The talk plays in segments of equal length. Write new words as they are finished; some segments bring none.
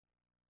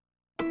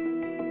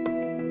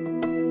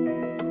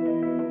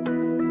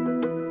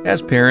As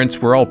parents,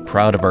 we're all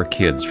proud of our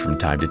kids from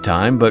time to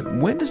time, but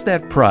when does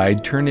that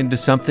pride turn into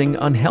something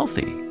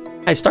unhealthy?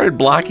 I started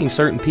blocking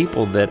certain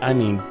people that,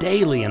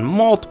 daily and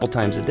multiple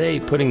times a day,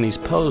 putting these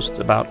posts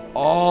about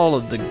all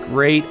of the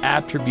great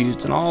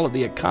attributes and all of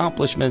the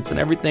accomplishments and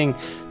everything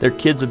their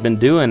kids have been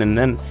doing. And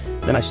then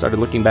I started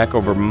looking back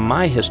over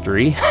my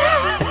history,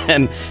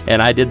 and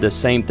I did the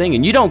same thing.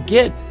 And you don't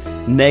get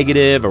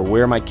negative or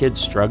where my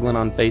kid's struggling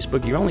on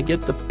Facebook. You only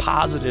get the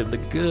positive, the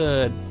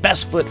good,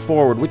 best foot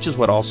forward, which is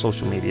what all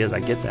social media is. I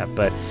get that.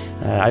 But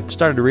I've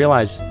started to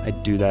realize I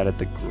do that at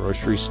the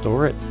grocery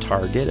store, at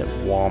Target, at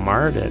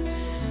Walmart,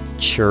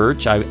 at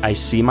church. I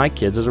see my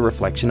kids as a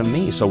reflection of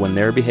me. So when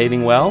they're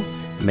behaving well,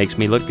 it makes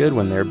me look good.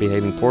 When they're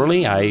behaving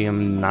poorly, I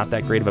am not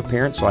that great of a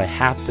parent. So I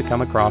have to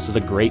come across as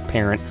a great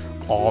parent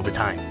all the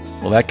time.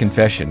 Well, that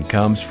confession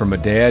comes from a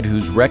dad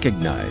who's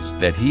recognized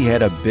that he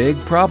had a big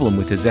problem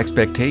with his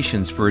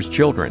expectations for his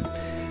children.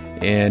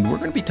 And we're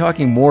going to be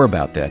talking more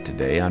about that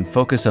today on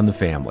Focus on the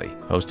Family,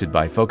 hosted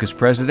by Focus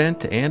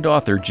President and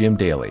author Jim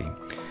Daly.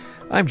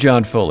 I'm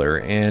John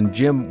Fuller, and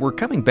Jim, we're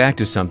coming back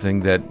to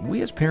something that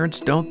we as parents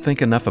don't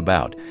think enough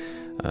about.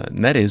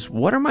 And that is,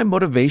 what are my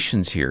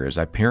motivations here as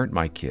I parent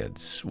my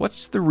kids?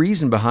 What's the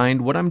reason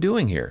behind what I'm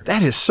doing here?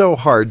 That is so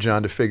hard,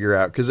 John, to figure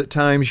out, because at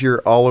times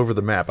you're all over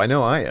the map. I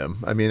know I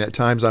am. At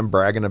times I'm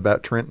bragging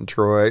about Trent and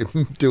Troy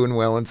doing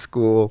well in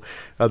school.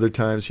 Other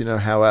times,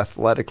 how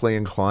athletically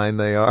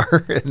inclined they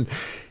are. And,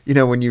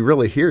 when you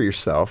really hear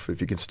yourself, if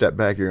you can step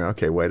back, you're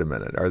okay, wait a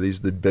minute. Are these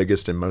the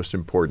biggest and most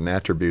important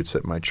attributes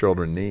that my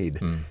children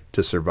need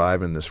to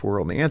survive in this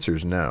world? And the answer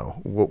is no.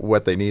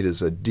 What they need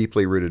is a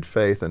deeply rooted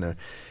faith and a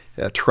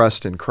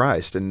trust in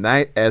Christ. And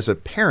as a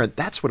parent,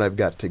 that's what I've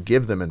got to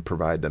give them and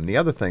provide them. The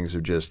other things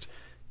are just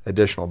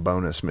additional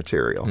bonus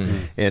material.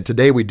 And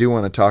today we do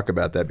want to talk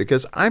about that,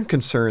 because I'm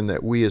concerned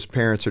that we as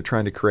parents are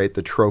trying to create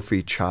the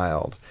trophy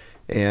child.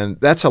 And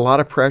that's a lot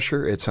of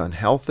pressure. It's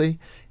unhealthy.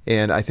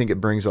 And I think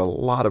it brings a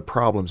lot of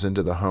problems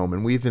into the home.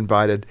 And we've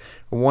invited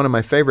one of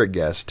my favorite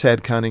guests,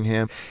 Ted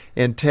Cunningham.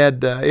 And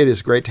Ted, it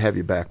is great to have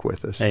you back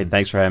with us. Hey,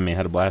 thanks for having me. I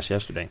had a blast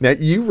yesterday. Now,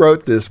 you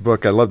wrote this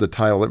book. I love the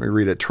title. Let me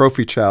read it.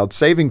 Trophy Child,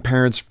 Saving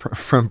Parents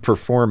from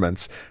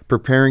Performance,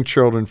 Preparing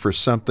Children for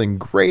Something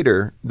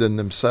Greater Than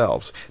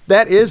Themselves.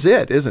 That is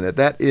it, isn't it?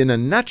 That, in a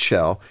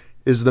nutshell,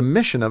 is the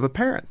mission of a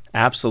parent.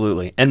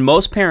 Absolutely. And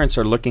most parents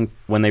are looking,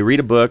 when they read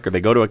a book or they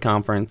go to a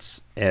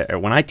conference, or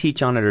when I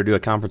teach on it or do a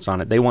conference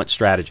on it, they want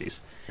strategies.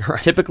 Right.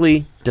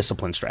 Typically,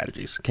 discipline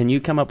strategies. Can you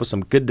come up with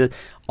some good...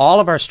 All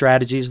of our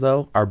strategies,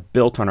 though, are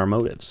built on our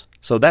motives.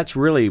 So that's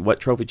really what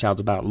Trophy Child's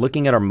about,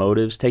 looking at our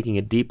motives, taking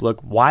a deep look.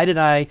 Why did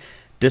I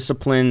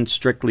discipline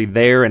strictly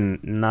there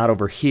and not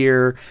over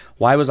here?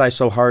 Why was I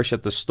so harsh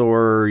at the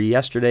store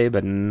yesterday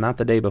but not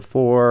the day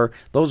before?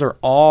 Those are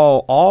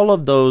all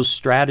of those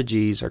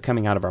strategies are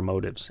coming out of our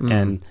motives.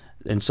 And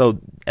so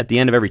at the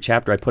end of every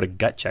chapter I put a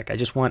gut check. I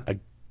just want a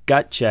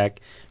gut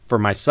check for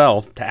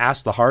myself to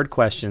ask the hard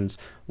questions.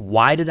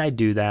 Why did I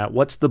do that?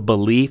 What's the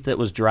belief that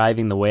was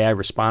driving the way I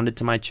responded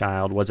to my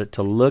child? Was it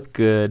to look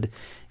good,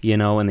 in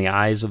the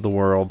eyes of the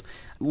world?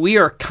 We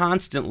are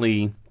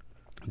constantly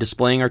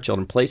displaying our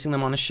children, placing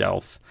them on a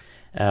shelf,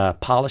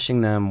 polishing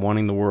them,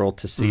 wanting the world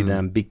to see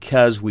them,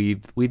 because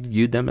we've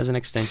viewed them as an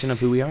extension of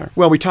who we are.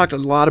 Well, we talked a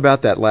lot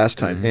about that last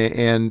time,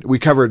 and we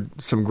covered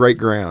some great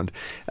ground.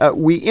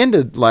 We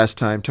ended last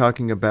time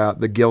talking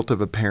about the guilt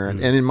of a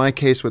parent, and in my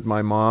case with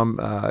my mom,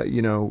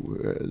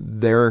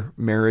 their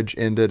marriage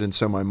ended, and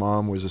so my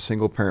mom was a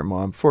single-parent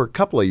mom for a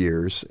couple of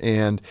years,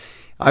 and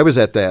I was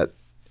at that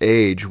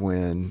age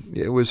when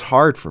it was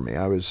hard for me.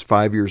 I was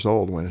 5 years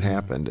old when it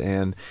happened,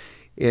 and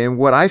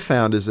what I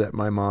found is that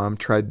my mom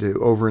tried to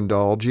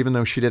overindulge, even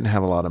though she didn't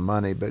have a lot of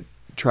money, but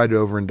tried to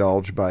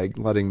overindulge by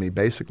letting me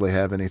basically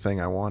have anything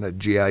I wanted,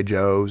 G.I.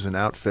 Joes and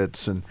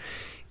outfits, and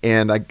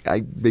I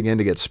began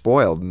to get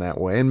spoiled in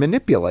that way and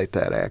manipulate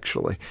that,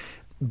 actually.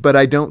 But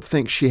I don't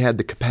think she had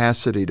the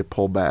capacity to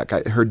pull back.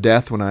 Her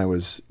death when I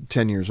was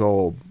 10 years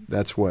old,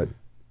 that's what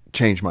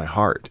changed my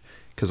heart,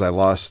 because I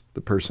lost the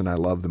person I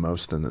love the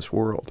most in this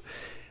world.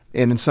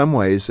 And in some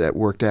ways, that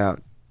worked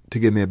out to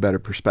give me a better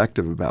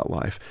perspective about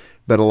life.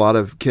 But a lot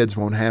of kids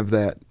won't have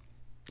that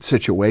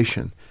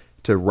situation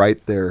to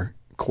write their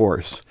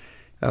course.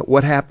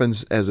 What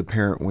happens as a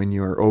parent when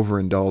you are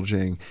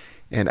overindulging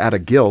and out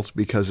of guilt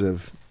because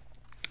of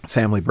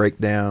family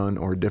breakdown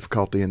or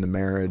difficulty in the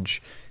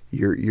marriage?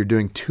 You're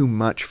doing too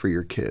much for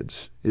your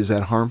kids. Is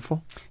that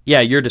harmful?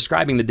 Yeah, you're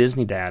describing the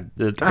Disney dad.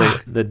 The dad.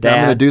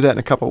 I'm going to do that in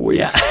a couple of weeks.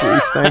 Yeah.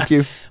 Jeez, thank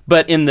you.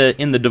 But in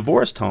the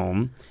divorced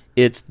home,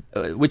 it's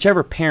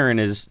whichever parent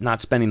is not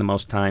spending the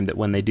most time, that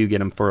when they do get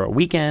them for a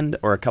weekend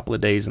or a couple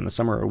of days in the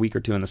summer or a week or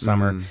two in the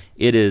summer,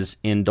 it is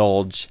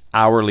indulge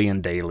hourly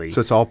and daily.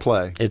 So it's all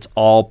play. It's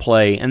all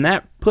play. And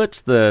that puts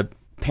the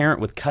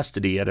parent with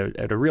custody at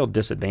a real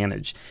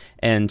disadvantage.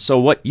 And so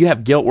what you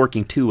have guilt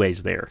working two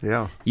ways there.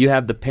 Yeah. You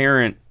have the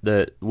parent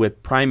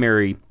with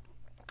primary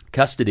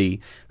custody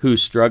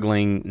who's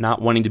struggling,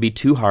 not wanting to be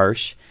too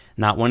harsh,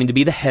 not wanting to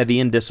be the heavy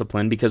in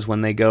discipline because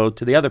when they go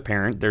to the other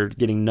parent, they're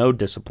getting no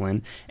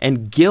discipline.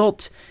 And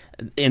guilt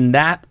in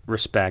that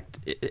respect,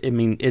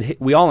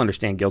 we all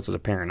understand guilt as a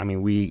parent. I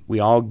mean, we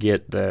all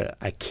get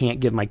I can't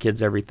give my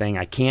kids everything.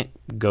 I can't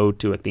go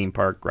to a theme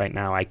park right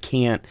now. I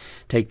can't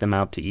take them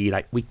out to eat.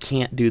 We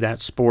can't do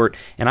that sport.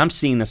 And I'm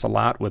seeing this a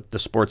lot with the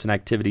sports and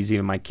activities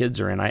even my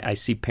kids are in. I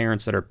see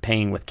parents that are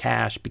paying with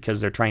cash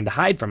because they're trying to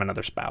hide from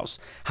another spouse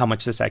how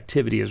much this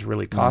activity is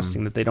really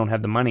costing, that they don't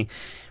have the money.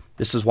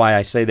 This is why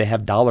I say they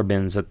have dollar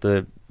bins at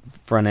the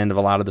front end of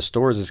a lot of the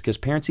stores, is because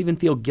parents even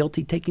feel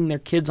guilty taking their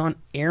kids on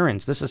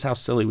errands. This is how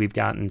silly we've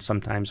gotten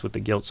sometimes with the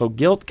guilt. So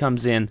guilt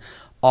comes in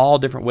all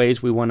different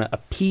ways. We want to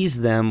appease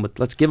them with,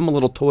 let's give them a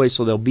little toy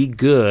so they'll be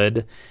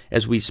good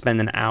as we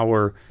spend an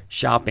hour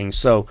shopping.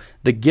 So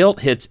the guilt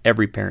hits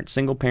every parent,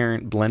 single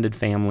parent, blended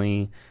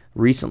family,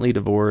 recently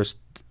divorced,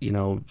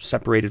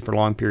 separated for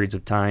long periods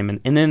of time.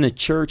 And then the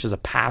church as a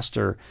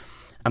pastor,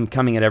 I'm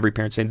coming at every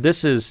parent saying,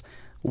 this is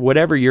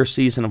whatever your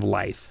season of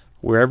life,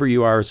 wherever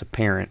you are as a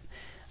parent,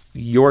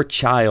 your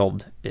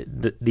child,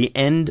 the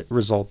end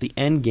result, the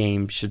end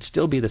game should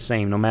still be the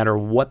same no matter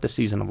what the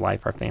season of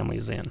life our family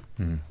is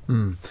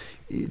in.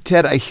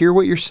 Ted, I hear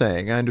what you're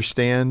saying. I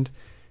understand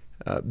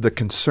the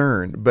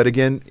concern. But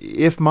again,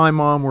 if my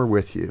mom were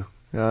with you,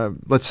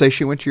 let's say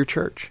she went to your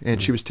church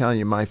and she was telling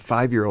you, my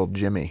 5-year-old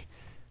Jimmy,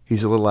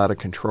 he's a little out of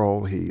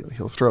control.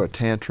 He'll throw a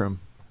tantrum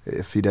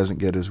if he doesn't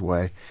get his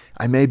way.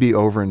 I may be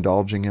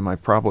overindulging him. I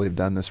probably have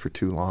done this for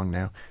too long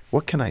now.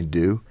 What can I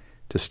do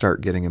to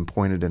start getting him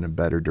pointed in a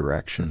better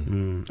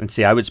direction? And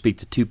see, I would speak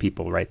to two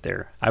people right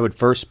there. I would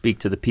first speak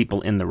to the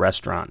people in the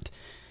restaurant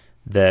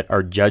that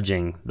are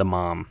judging the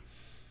mom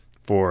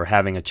for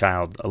having a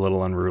child a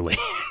little unruly.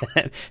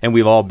 And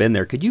we've all been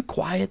there. Could you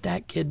quiet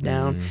that kid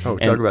down? Oh,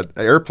 talk about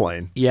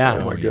Airplane. Yeah.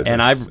 Oh, my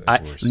goodness.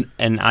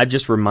 And I've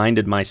just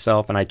reminded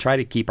myself, and I try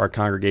to keep our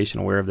congregation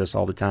aware of this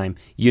all the time,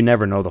 you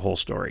never know the whole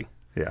story.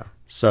 Yeah.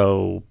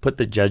 So put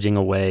the judging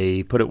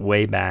away, put it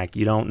way back.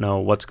 You don't know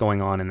what's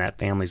going on in that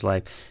family's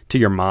life. To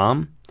your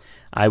mom,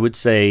 I would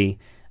say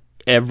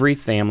every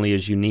family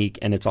is unique,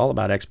 and it's all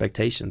about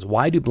expectations.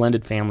 Why do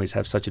blended families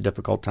have such a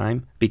difficult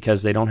time?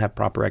 Because they don't have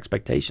proper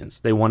expectations.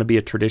 They want to be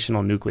a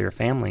traditional nuclear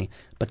family,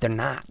 but they're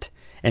not.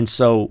 And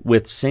so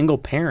with single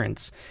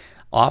parents,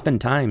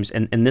 oftentimes,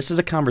 and this is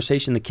a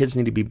conversation the kids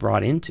need to be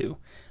brought into,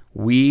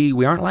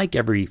 we aren't like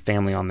every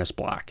family on this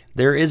block.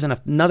 There isn't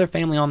another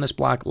family on this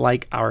block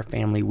like our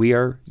family. We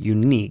are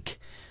unique.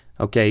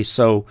 Okay,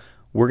 so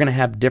we're going to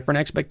have different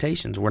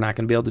expectations. We're not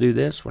going to be able to do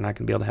this. We're not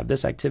going to be able to have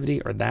this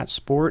activity or that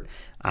sport.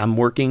 I'm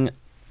working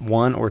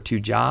 1 or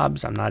 2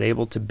 jobs. I'm not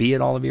able to be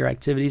at all of your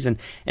activities. And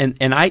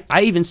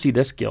I even see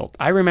this guilt.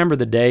 I remember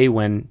the day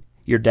when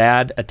your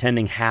dad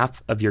attending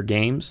half of your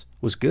games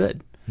was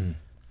good.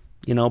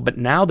 But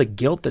now the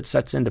guilt that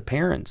sets into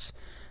parents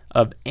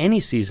of any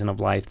season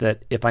of life,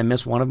 that if I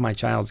miss one of my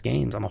child's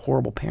games, I'm a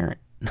horrible parent.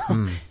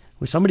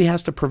 Somebody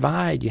has to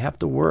provide. You have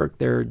to work.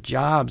 There are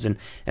jobs. And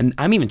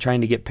I'm even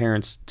trying to get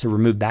parents to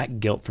remove that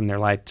guilt from their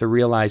life, to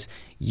realize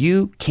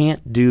you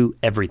can't do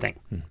everything.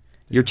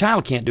 Your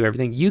child can't do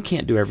everything. You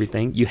can't do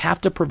everything. You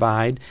have to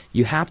provide.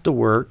 You have to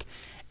work.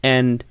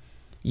 And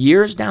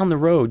years down the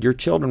road, your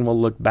children will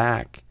look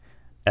back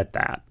at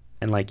that.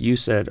 And like you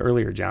said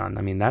earlier, John,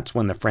 I mean, that's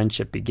when the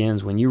friendship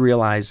begins, when you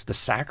realize the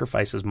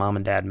sacrifices mom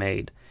and dad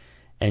made.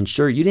 And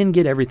sure, you didn't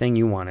get everything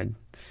you wanted.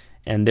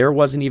 And there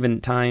wasn't even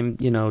time,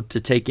 to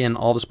take in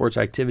all the sports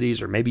activities,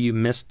 or maybe you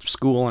missed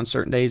school on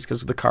certain days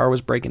because the car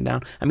was breaking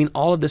down. I mean,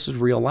 all of this is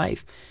real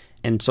life.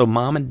 And so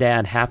mom and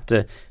dad have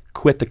to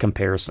quit the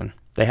comparison.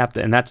 They have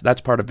to, and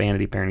that's part of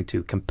vanity parenting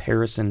too,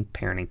 comparison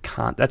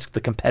parenting. That's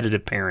the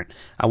competitive parent.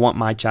 I want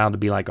my child to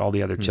be like all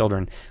the other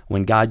children,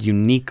 when God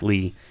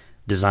uniquely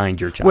designed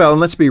your child. Well, and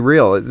let's be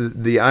real.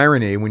 The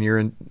irony when you're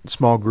in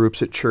small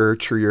groups at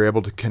church, or you're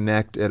able to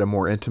connect at a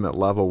more intimate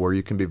level where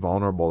you can be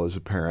vulnerable as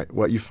a parent,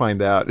 what you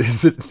find out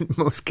is that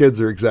most kids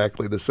are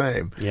exactly the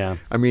same. Yeah.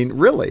 I mean,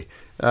 really.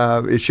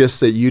 It's just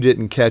that you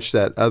didn't catch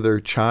that other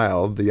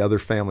child, the other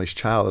family's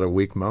child, at a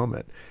weak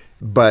moment.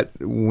 But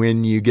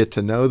when you get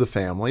to know the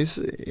families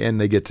and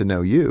they get to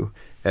know you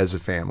as a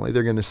family,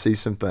 they're going to see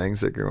some things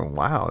that go,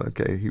 wow,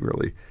 okay,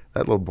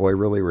 that little boy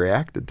really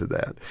reacted to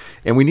that.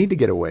 And we need to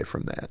get away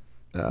from that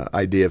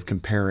idea of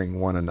comparing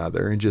one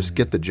another and just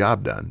get the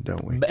job done,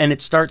 don't we? And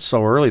it starts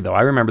so early, though.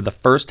 I remember the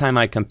first time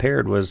I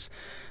compared was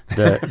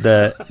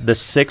the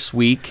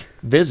 6-week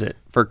visit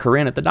for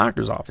Corinne at the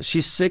doctor's office.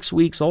 She's 6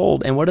 weeks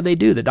old, and what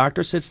do? The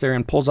doctor sits there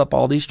and pulls up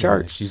all these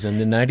charts. She's in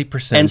the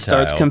 90%. And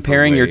starts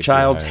comparing your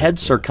child's head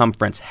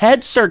circumference.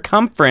 Head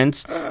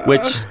circumference,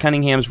 which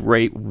Cunningham's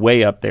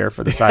way up there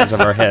for the size of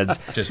our heads.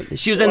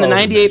 She was in the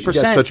 98%.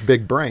 She's got such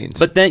big brains.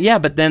 But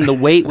then the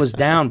weight was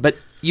down. But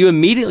you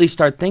immediately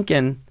start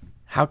thinking,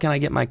 how can I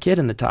get my kid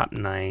in the top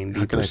 90%?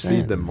 How can I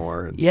feed them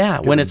more?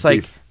 When it's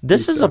like,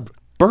 this is a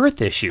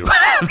birth issue.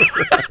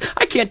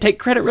 I can't take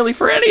credit really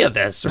for any of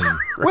this.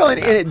 Well, and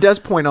it does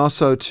point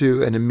also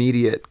to an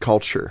immediate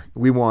culture.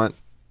 We want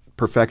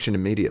perfection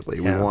immediately.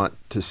 Yeah. We want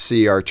to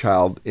see our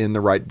child in the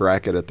right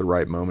bracket at the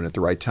right moment at the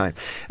right time.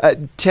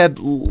 Ted,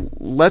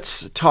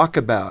 let's talk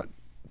about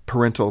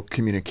parental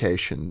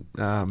communication.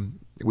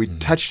 We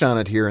touched on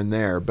it here and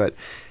there, but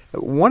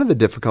one of the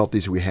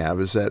difficulties we have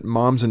is that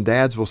moms and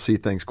dads will see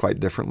things quite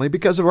differently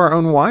because of our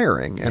own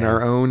wiring and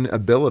our own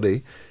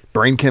ability,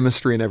 brain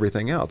chemistry and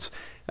everything else.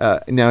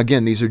 Now,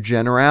 again, these are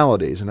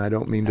generalities, and I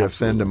don't mean to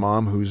offend a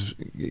mom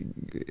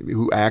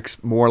who acts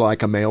more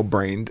like a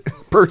male-brained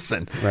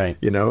person. Right.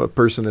 A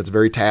person that's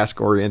very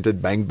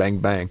task-oriented, bang, bang,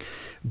 bang.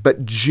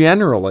 But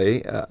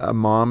generally, a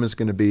mom is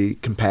going to be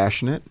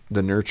compassionate,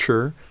 the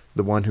nurturer,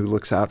 the one who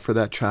looks out for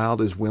that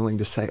child, is willing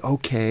to say,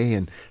 okay,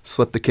 and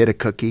slip the kid a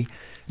cookie.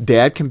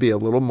 Dad can be a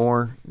little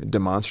more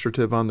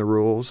demonstrative on the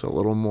rules, a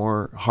little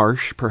more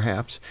harsh,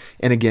 perhaps.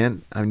 And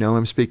again, I know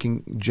I'm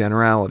speaking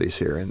generalities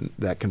here, and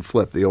that can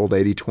flip the old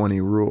 80-20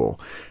 rule.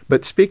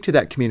 But speak to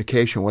that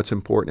communication, what's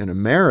important in a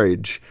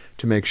marriage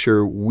to make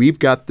sure we've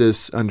got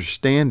this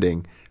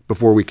understanding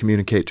before we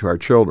communicate to our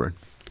children.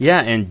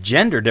 Yeah, and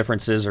gender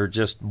differences are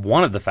just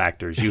one of the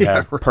factors. You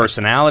have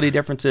personality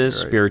differences,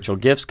 spiritual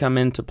gifts come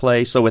into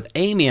play. So with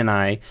Amy and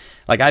I,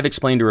 like I've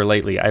explained to her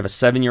lately, I have a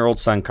 7-year-old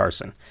son,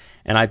 Carson.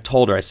 And I've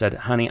told her, I said,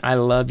 honey, I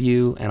love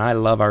you and I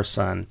love our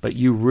son, but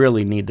you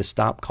really need to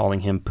stop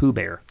calling him Pooh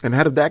Bear. And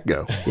how did that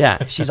go?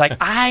 Yeah. She's like,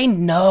 I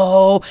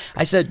know.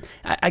 I said,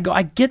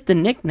 I get the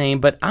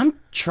nickname, but I'm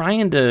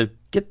trying to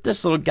get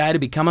this little guy to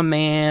become a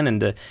man and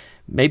to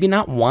maybe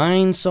not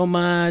whine so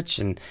much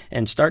and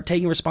start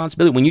taking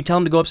responsibility. When you tell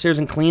him to go upstairs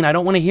and clean, I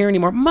don't want to hear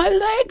anymore. My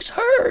legs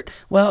hurt.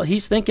 Well,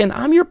 he's thinking,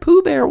 I'm your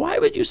Pooh Bear. Why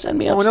would you send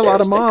me upstairs? And a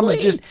lot of to moms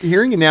clean? just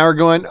hearing you now are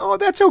going, oh,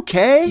 that's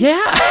okay.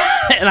 Yeah.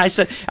 And I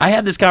said, I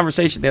had this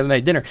conversation the other night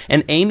at dinner,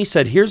 and Amy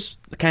said, here's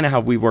kind of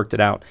how we worked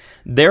it out.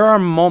 There are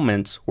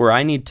moments where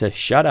I need to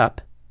shut up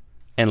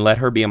and let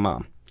her be a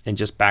mom and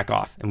just back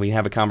off, and we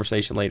have a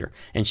conversation later.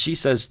 And she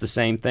says the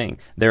same thing.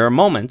 There are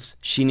moments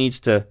she needs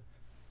to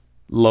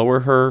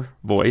lower her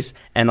voice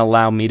and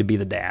allow me to be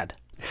the dad.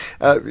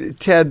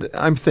 Ted,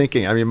 I'm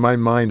thinking, my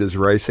mind is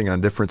racing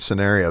on different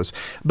scenarios,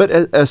 but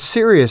a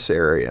serious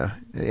area,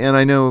 and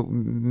I know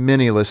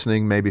many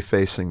listening may be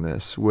facing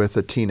this with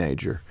a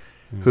teenager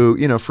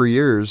who, for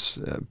years,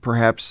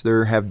 perhaps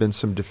there have been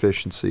some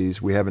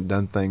deficiencies. We haven't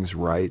done things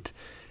right.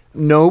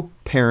 No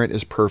parent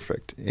is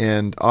perfect,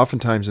 and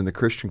oftentimes in the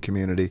Christian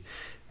community,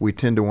 we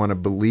tend to want to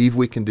believe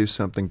we can do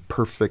something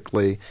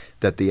perfectly,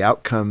 that the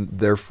outcome,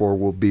 therefore,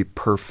 will be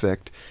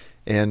perfect.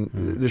 And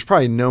there's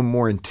probably no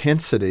more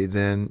intensity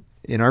than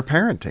in our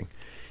parenting.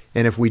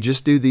 And if we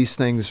just do these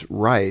things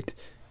right,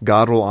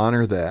 God will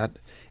honor that.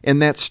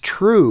 And that's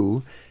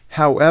true.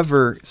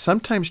 However,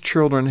 sometimes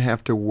children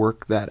have to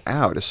work that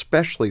out,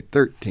 especially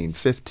 13,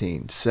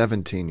 15,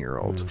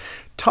 17-year-olds.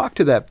 Talk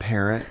to that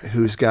parent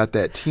who's got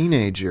that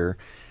teenager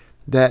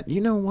that,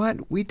 you know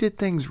what, we did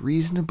things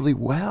reasonably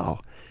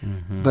well.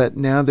 But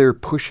now they're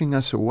pushing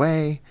us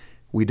away.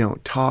 We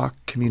don't talk.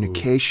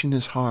 Communication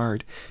is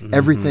hard.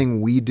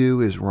 Everything we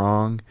do is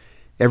wrong.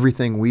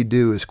 Everything we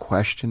do is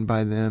questioned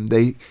by them.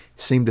 They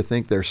seem to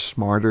think they're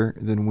smarter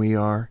than we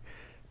are.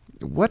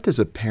 What does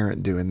a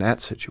parent do in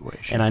that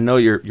situation? And I know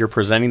you're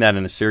presenting that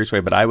in a serious way,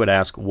 but I would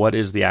ask, what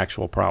is the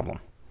actual problem?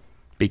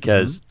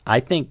 Because I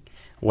think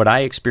what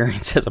I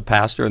experience as a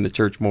pastor in the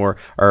church more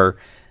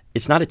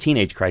it's not a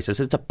teenage crisis,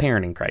 it's a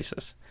parenting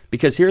crisis.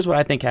 Because here's what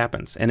I think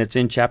happens, and it's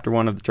in chapter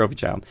 1 of the Trophy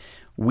Child.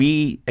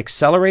 We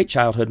accelerate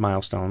childhood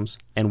milestones,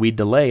 and we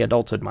delay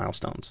adulthood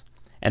milestones.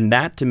 And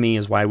that, to me,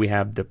 is why we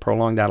have the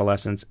prolonged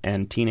adolescence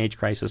and teenage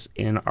crisis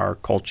in our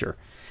culture.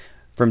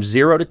 From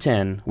 0 to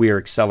 10, we are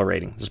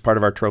accelerating. This is part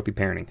of our trophy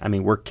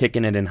parenting. We're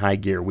kicking it in high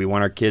gear. We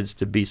want our kids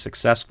to be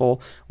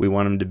successful. We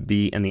want them to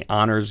be in the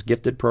honors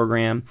gifted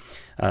program.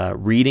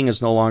 Reading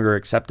is no longer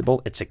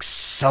acceptable. It's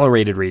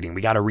accelerated reading.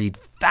 We got to read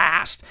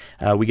fast.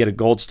 We get a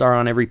gold star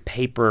on every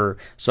paper.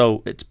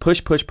 So it's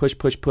push, push, push,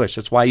 push, push.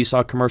 That's why you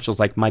saw commercials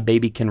like My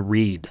Baby Can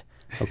Read.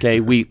 Okay,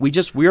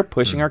 we're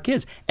pushing our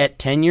kids at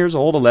 10 years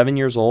old, 11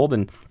 years old,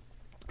 and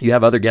you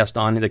have other guests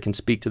on that can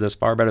speak to this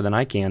far better than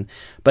I can.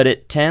 But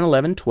at 10,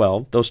 11,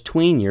 12, those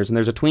tween years, and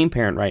there's a tween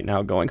parent right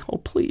now going, oh,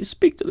 please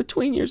speak to the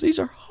tween years. These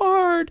are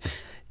hard.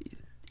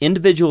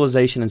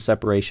 Individualization and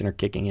separation are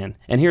kicking in.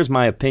 And here's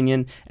my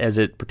opinion as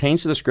it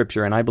pertains to the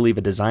Scripture, and I believe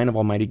a design of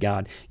Almighty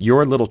God.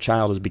 Your little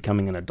child is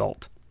becoming an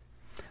adult.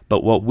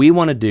 But what we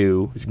want to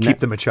do is keep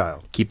them a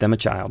child. Keep them a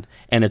child.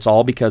 And it's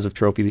all because of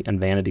trophy and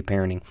vanity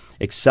parenting.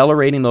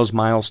 Accelerating those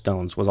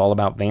milestones was all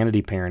about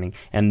vanity parenting.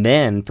 And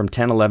then from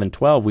 10, 11,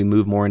 12, we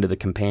move more into the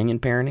companion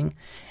parenting.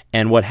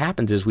 And what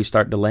happens is we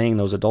start delaying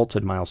those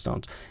adulthood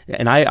milestones.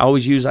 And I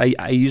always use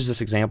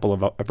this example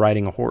of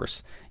riding a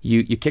horse.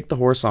 You kick the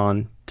horse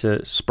on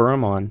to spur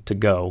him on to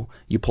go.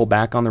 You pull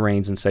back on the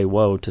reins and say,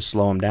 whoa, to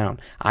slow him down.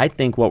 I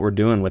think what we're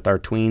doing with our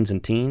tweens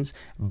and teens,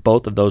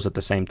 both of those at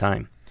the same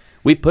time.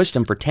 We pushed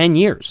them for 10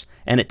 years,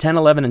 and at 10,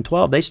 11, and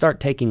 12, they start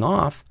taking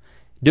off,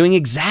 doing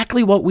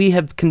exactly what we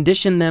have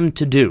conditioned them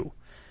to do.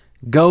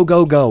 Go,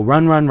 go, go,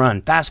 run, run,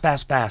 run, fast,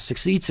 fast, fast,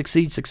 succeed,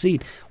 succeed,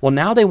 succeed. Well,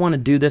 now they want to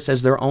do this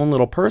as their own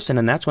little person,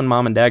 and that's when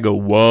mom and dad go,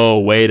 whoa,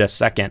 wait a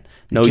second.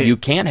 No, you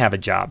can't have a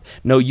job.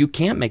 No, you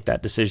can't make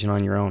that decision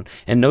on your own.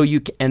 And no,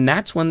 and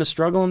that's when the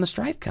struggle and the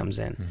strife comes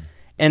in.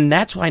 And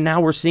that's why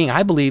now we're seeing,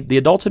 I believe, the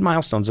adulthood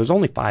milestones, there's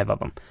only 5 of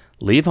them.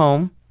 Leave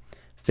home,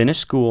 finish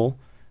school,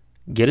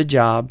 get a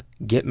job,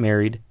 get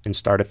married, and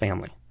start a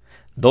family.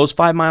 Those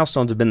 5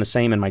 milestones have been the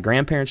same in my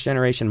grandparents'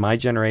 generation, my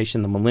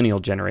generation, the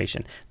millennial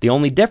generation. The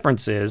only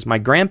difference is my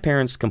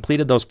grandparents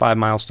completed those 5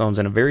 milestones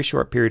in a very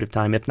short period of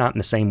time, if not in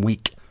the same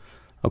week.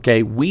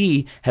 Okay,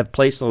 we have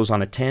placed those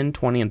on a 10,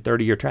 20, and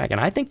 30-year track.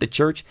 And I think the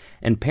church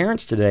and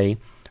parents today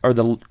are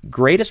the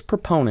greatest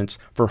proponents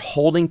for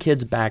holding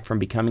kids back from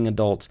becoming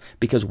adults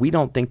because we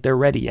don't think they're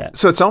ready yet.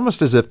 So it's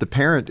almost as if the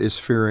parent is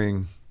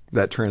fearing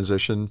that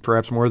transition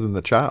perhaps more than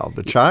the child.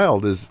 The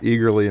child is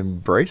eagerly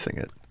embracing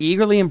it.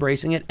 Eagerly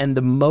embracing it, and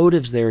the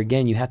motives there,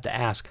 again, you have to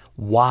ask,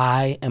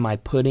 why am I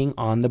putting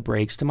on the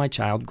brakes to my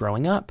child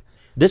growing up?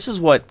 This is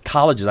what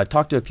colleges, I've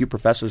talked to a few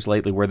professors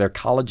lately where their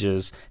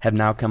colleges have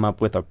now come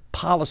up with a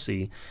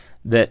policy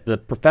that the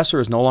professor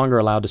is no longer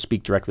allowed to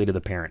speak directly to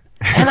the parent.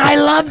 And I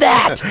love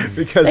that!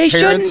 Because they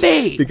parents, shouldn't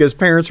be! Because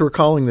parents were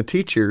calling the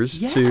teachers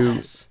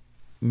to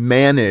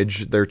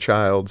manage their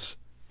child's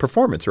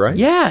performance, right?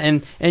 Yeah,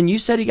 and you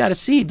said he got a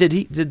C.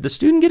 Did the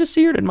student get a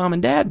C, or did mom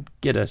and dad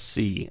get a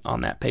C on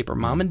that paper?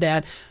 Mom and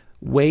dad,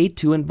 way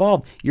too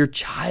involved. Your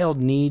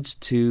child needs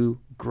to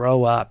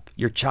grow up.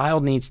 Your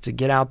child needs to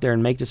get out there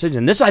and make decisions.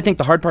 And this is, I think,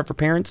 the hard part for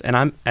parents.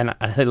 And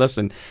hey,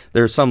 listen,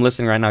 there's some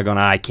listening right now going,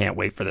 I can't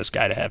wait for this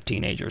guy to have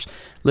teenagers.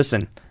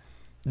 Listen,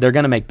 they're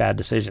going to make bad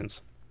decisions.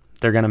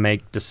 They're going to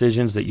make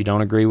decisions that you don't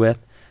agree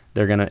with.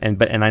 They're going to,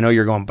 and I know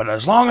you're going, but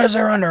as long as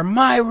they're under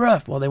my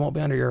roof, well, they won't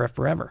be under your roof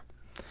forever.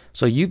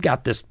 So you've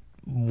got this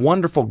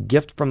wonderful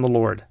gift from the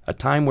Lord, a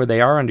time where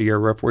they are under your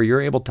roof, where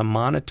you're able to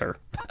monitor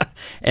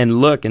and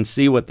look and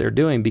see what they're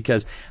doing.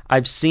 Because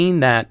I've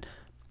seen that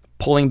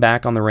pulling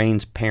back on the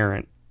reins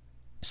parent,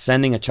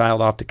 sending a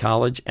child off to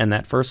college, and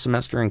that first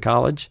semester in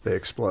college, they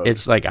explode.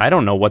 It's like, I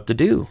don't know what to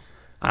do.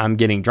 I'm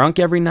getting drunk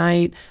every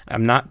night.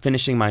 I'm not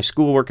finishing my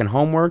schoolwork and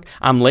homework.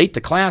 I'm late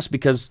to class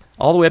because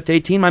all the way up to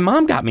 18, my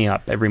mom got me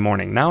up every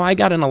morning. Now I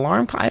got an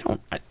alarm.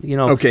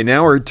 Okay,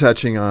 now we're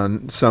touching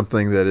on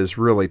something that is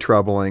really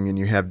troubling, and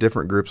you have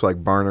different groups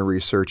like Barna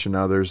Research and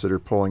others that are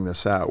pulling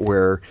this out,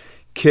 where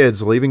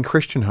kids leaving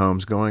Christian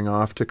homes, going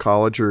off to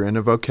college or in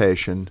a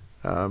vocation,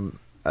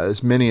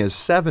 as many as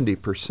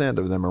 70%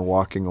 of them are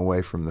walking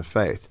away from the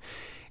faith.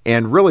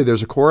 And really,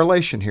 there's a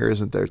correlation here,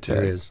 isn't there, Ted?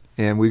 There is.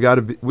 And we got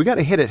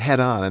to hit it head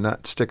on and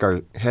not stick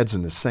our heads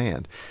in the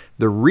sand.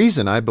 The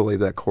reason I believe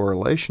that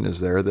correlation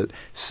is there, that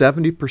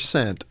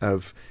 70%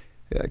 of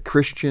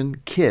Christian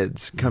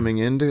kids coming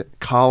into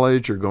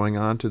college or going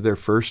on to their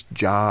first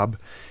job,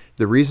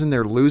 the reason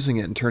they're losing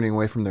it and turning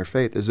away from their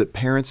faith is that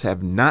parents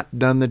have not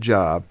done the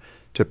job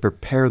to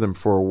prepare them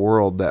for a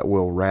world that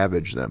will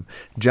ravage them.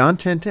 John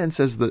 10:10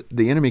 says that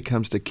the enemy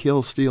comes to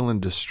kill, steal,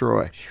 and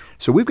destroy.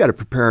 So we've got to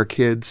prepare our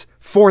kids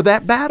for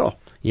that battle.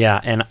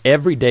 Yeah, and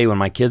every day when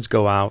my kids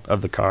go out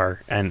of the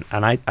car, and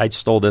I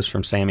stole this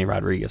from Sammy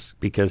Rodriguez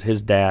because his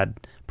dad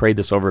prayed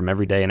this over him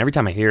every day, and every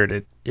time I hear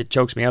it, it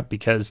chokes me up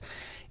because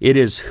it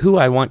is who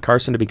I want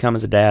Carson to become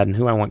as a dad and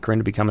who I want Corinne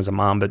to become as a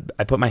mom. But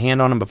I put my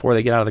hand on them before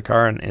they get out of the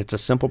car, and it's a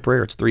simple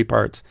prayer. It's 3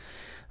 parts.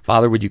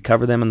 Father, would you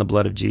cover them in the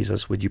blood of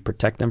Jesus? Would you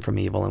protect them from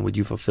evil? And would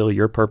you fulfill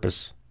your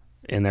purpose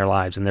in their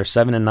lives? And they're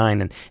 7 and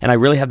 9. And I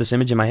really have this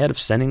image in my head of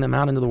sending them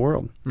out into the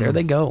world. There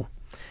they go.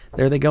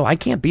 There they go. I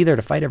can't be there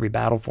to fight every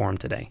battle for them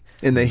today.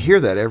 And they hear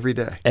that every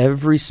day.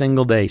 Every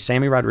single day.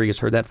 Sammy Rodriguez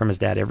heard that from his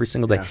dad every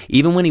single day.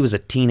 Even when he was a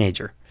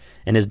teenager.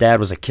 And his dad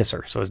was a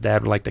kisser. So his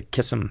dad would like to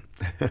kiss him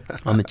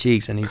on the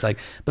cheeks. And he's like,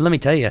 but let me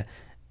tell you,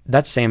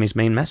 that's Sammy's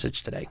main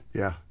message today.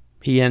 Yeah.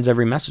 He ends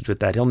every message with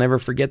that. He'll never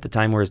forget the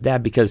time where his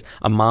dad, because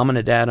a mom and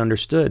a dad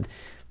understood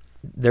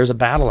there's a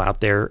battle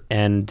out there,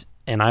 and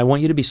I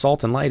want you to be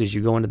salt and light as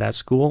you go into that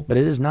school, but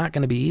it is not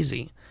going to be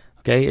easy.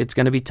 Okay? It's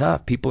going to be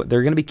tough. There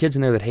are going to be kids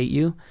in there that hate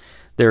you.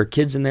 There are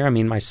kids in there. I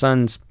mean, my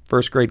son's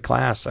first grade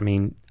class, I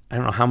mean, I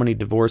don't know how many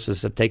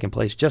divorces have taken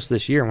place just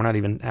this year. We're not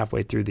even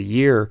halfway through the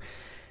year.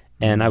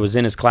 And I was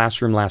in his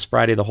classroom last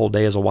Friday the whole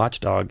day as a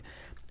watchdog.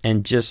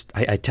 And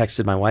I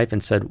texted my wife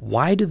and said,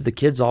 why do the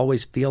kids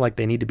always feel like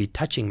they need to be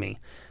touching me?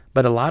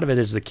 But a lot of it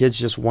is the kids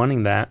just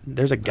wanting that.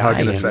 There's a guy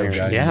in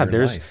there. Yeah,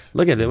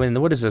 look at it.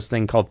 What is this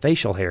thing called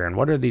facial hair? And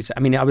what are these? I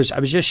mean, I was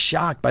just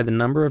shocked by the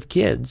number of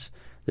kids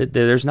that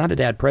there's not a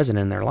dad present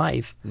in their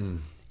life.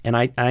 And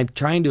I'm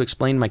trying to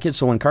explain to my kids.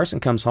 So when Carson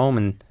comes home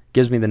and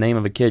gives me the name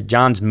of a kid,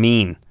 John's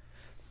mean.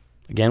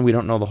 Again, we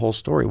don't know the whole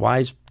story. Why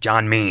is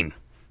John mean?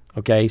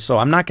 Okay, so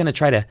I'm not going to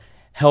try to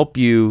help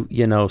you,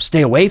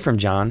 stay away from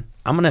John.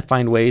 I'm going to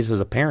find ways as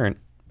a parent.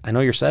 I know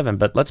you're 7,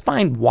 but let's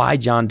find why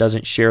John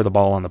doesn't share the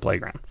ball on the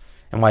playground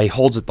and why he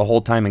holds it the whole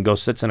time and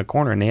sits in a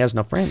corner and he has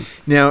no friends.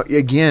 Now,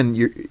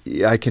 again,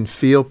 I can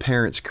feel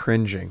parents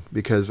cringing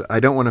because I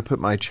don't want to put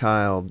my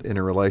child in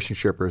a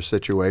relationship or a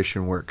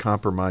situation where it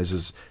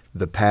compromises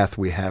the path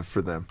we have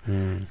for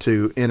them.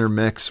 To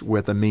intermix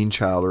with a mean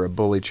child or a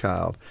bully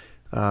child,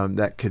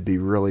 that could be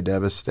really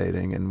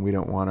devastating, and we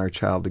don't want our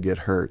child to get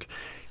hurt.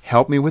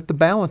 Help me with the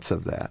balance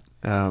of that.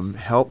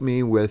 Help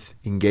me with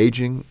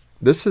engaging.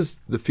 This is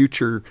the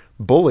future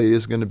bully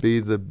is going to be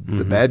the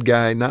bad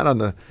guy, not on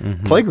the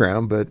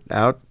playground, but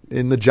out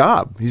in the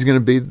job. He's going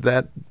to be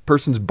that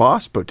person's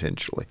boss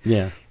potentially.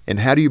 Yeah. And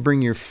how do you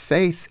bring your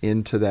faith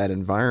into that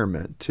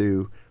environment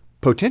to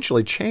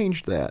potentially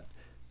change that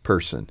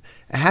person?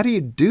 How do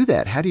you do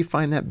that? How do you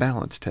find that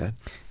balance, Ted?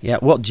 Yeah,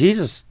 well,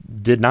 Jesus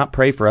did not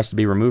pray for us to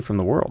be removed from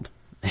the world.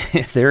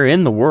 They're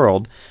in the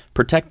world,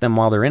 protect them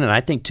while they're in it.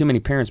 I think too many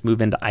parents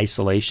move into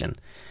isolation.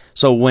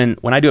 So when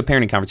I do a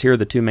parenting conference, here are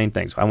the two main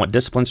things. I want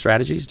discipline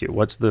strategies.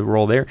 What's the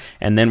role there?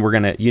 And then we're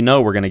going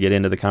to get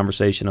into the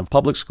conversation of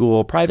public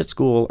school, private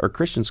school, or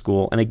Christian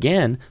school. And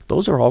again,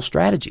 those are all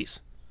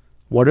strategies.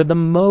 What are the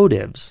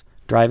motives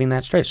driving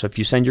that strategy? So if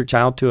you send your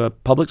child to a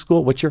public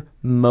school, what's your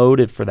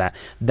motive for that?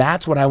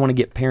 That's what I want to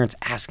get parents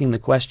asking the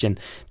question.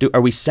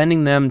 Are we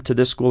sending them to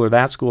this school or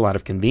that school out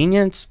of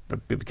convenience,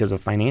 because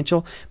of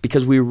financial?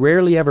 Because we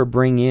rarely ever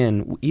bring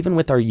in, even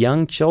with our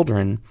young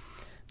children,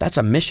 that's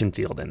a mission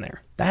field in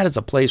there. That is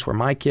a place where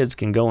my kids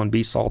can go and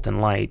be salt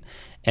and light,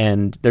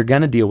 and they're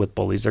going to deal with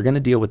bullies. They're going to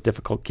deal with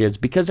difficult kids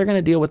because they're going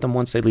to deal with them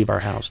once they leave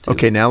our house, too.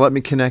 Okay, now let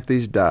me connect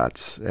these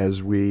dots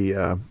as we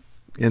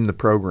end the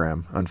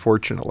program,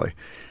 unfortunately.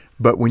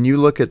 But when you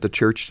look at the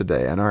church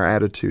today and our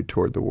attitude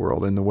toward the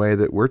world and the way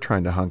that we're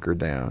trying to hunker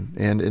down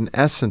and, in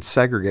essence,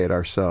 segregate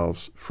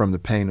ourselves from the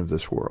pain of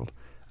this world,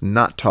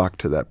 not talk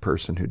to that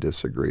person who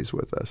disagrees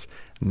with us,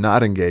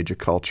 not engage a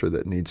culture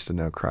that needs to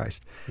know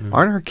Christ.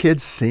 Aren't our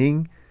kids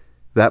seeing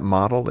that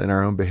modeled in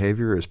our own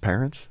behavior as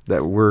parents,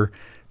 that we're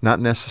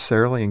not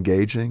necessarily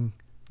engaging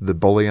the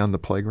bully on the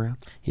playground?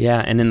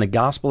 Yeah, and in the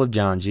Gospel of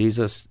John,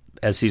 Jesus,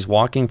 as he's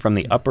walking from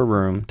the upper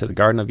room to the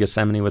Garden of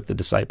Gethsemane with the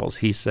disciples,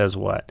 he says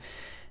what?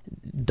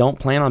 Don't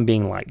plan on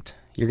being liked.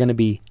 You're going to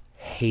be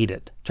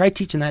hated. Try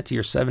teaching that to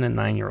your 7 and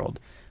 9-year-old.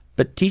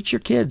 But teach your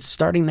kids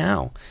starting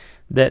now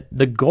that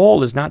the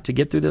goal is not to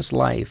get through this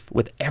life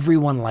with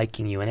everyone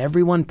liking you and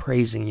everyone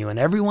praising you and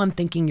everyone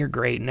thinking you're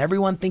great and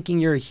everyone thinking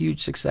you're a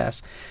huge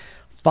success.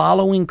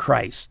 Following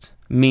Christ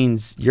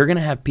means you're going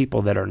to have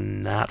people that are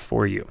not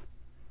for you.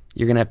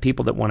 You're going to have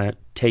people that want to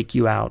take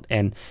you out.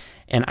 And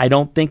I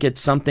don't think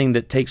it's something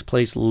that takes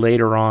place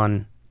later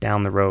on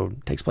down the road.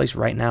 It takes place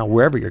right now,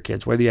 wherever your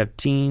kids, whether you have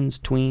teens,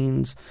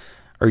 tweens,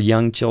 or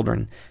young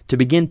children, to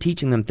begin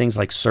teaching them things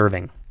like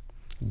serving,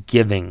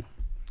 giving,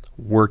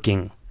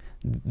 working.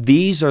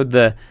 These are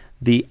the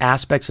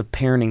aspects of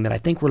parenting that I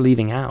think we're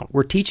leaving out.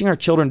 We're teaching our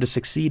children to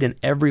succeed in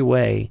every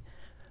way,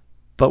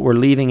 but we're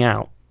leaving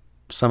out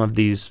some of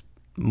these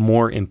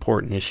more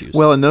important issues.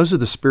 Well, and those are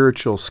the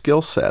spiritual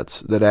skill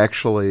sets that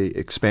actually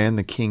expand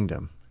the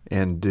kingdom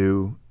and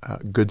do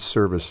good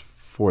service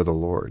for the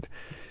Lord.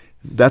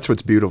 That's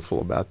what's beautiful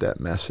about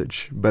that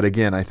message. But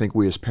again, I think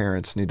we as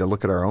parents need to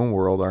look at our own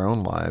world, our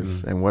own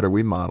lives, and what are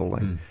we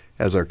modeling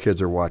as our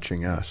kids are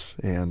watching us.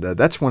 And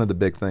that's one of the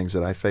big things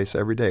that I face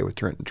every day with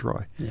Trent and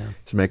Troy,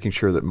 is making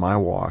sure that my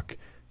walk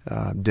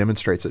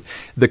demonstrates it.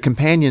 The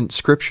companion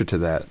scripture to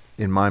that,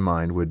 in my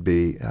mind, would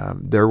be,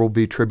 there will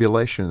be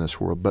tribulation in this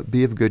world, but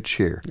be of good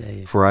cheer,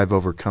 for I've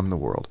overcome the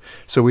world.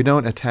 So we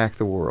don't attack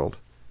the world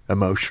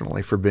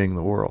emotionally for being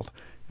the world.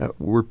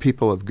 We're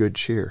people of good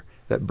cheer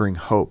that bring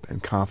hope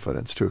and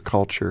confidence to a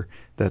culture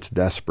that's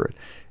desperate.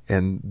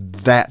 And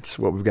that's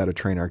what we've got to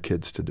train our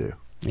kids to do.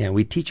 Yeah,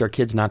 we teach our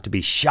kids not to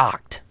be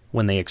shocked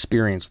when they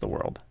experience the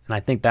world. And I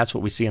think that's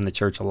what we see in the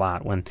church a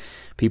lot, when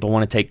people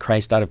want to take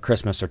Christ out of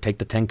Christmas or take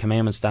the 10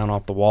 Commandments down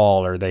off the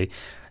wall, or they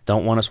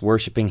don't want us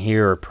worshiping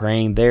here or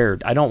praying there.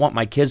 I don't want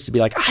my kids to be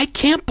like, I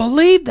can't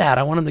believe that.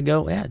 I want them to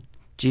go, yeah,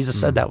 Jesus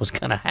said that was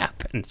going to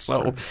happen.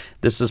 So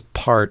this is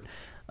part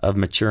of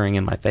maturing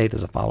in my faith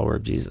as a follower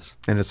of Jesus.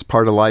 And it's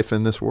part of life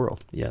in this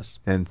world. Yes.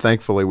 And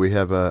thankfully, we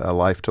have a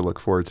life to look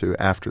forward to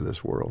after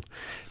this world.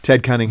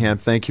 Ted Cunningham,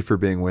 thank you for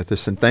being with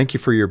us, and thank you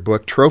for your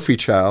book, Trophy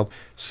Child,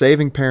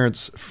 Saving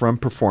Parents from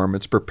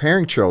Performance,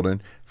 Preparing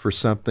Children for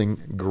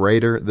Something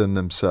Greater Than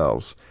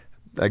Themselves.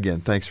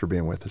 Again, thanks for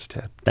being with us,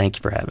 Ted. Thank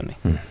you for having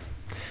me.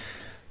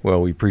 Well,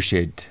 we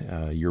appreciate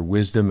your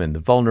wisdom and the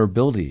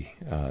vulnerability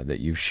that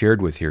you've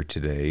shared with here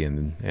today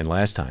and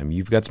last time.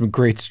 You've got some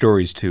great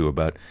stories, too,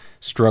 about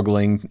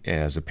struggling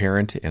as a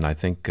parent, and I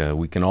think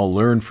we can all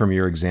learn from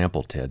your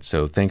example, Ted.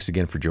 So thanks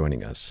again for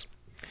joining us.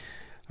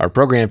 Our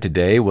program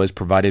today was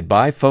provided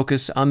by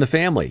Focus on the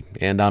Family,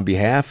 and on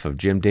behalf of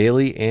Jim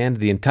Daly and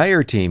the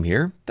entire team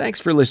here,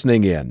 thanks for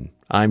listening in.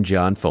 I'm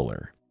John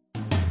Fuller.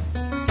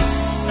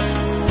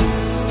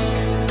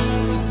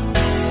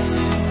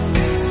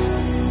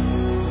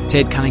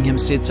 Ted Cunningham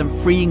said some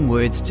freeing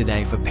words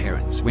today for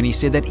parents when he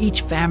said that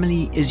each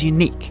family is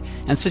unique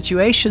and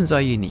situations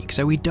are unique,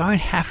 so we don't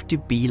have to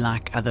be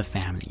like other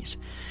families.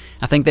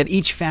 I think that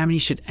each family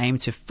should aim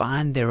to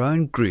find their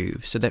own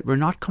groove so that we're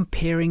not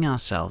comparing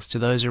ourselves to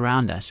those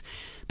around us,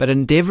 but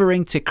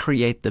endeavoring to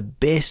create the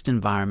best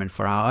environment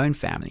for our own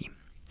family.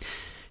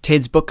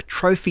 Ted's book,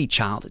 Trophy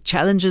Child,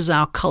 challenges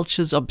our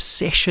culture's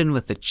obsession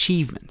with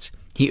achievement.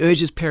 He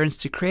urges parents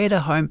to create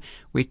a home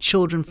where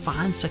children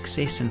find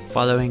success in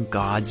following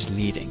God's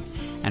leading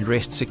and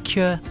rest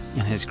secure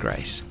in His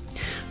grace.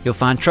 You'll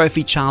find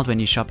Trophy Child when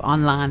you shop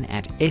online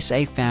at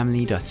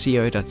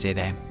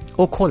safamily.co.za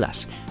or call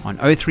us on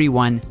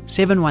 031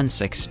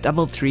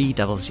 716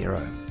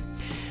 3300.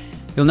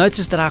 You'll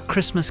notice that our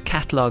Christmas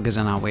catalogue is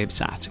on our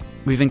website.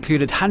 We've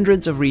included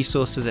hundreds of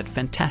resources at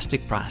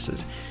fantastic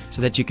prices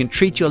so that you can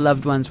treat your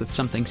loved ones with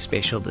something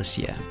special this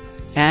year.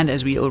 And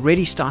as we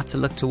already start to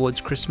look towards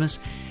Christmas,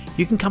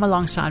 you can come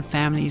alongside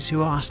families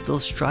who are still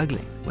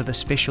struggling with a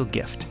special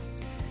gift.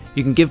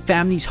 You can give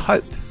families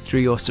hope through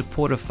your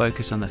supportive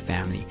focus on the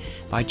family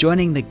by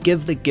joining the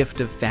Give the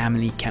Gift of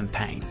Family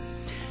campaign.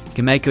 You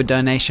can make your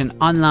donation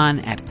online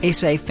at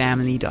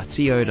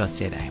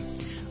safamily.co.za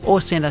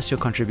or send us your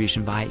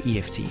contribution via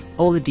EFT.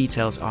 All the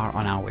details are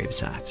on our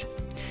website.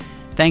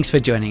 Thanks for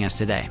joining us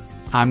today.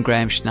 I'm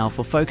Graham Schnell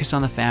for Focus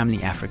on the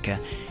Family Africa,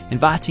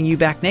 inviting you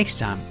back next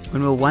time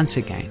when we'll once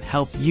again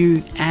help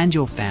you and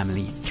your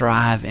family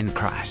thrive in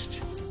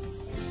Christ.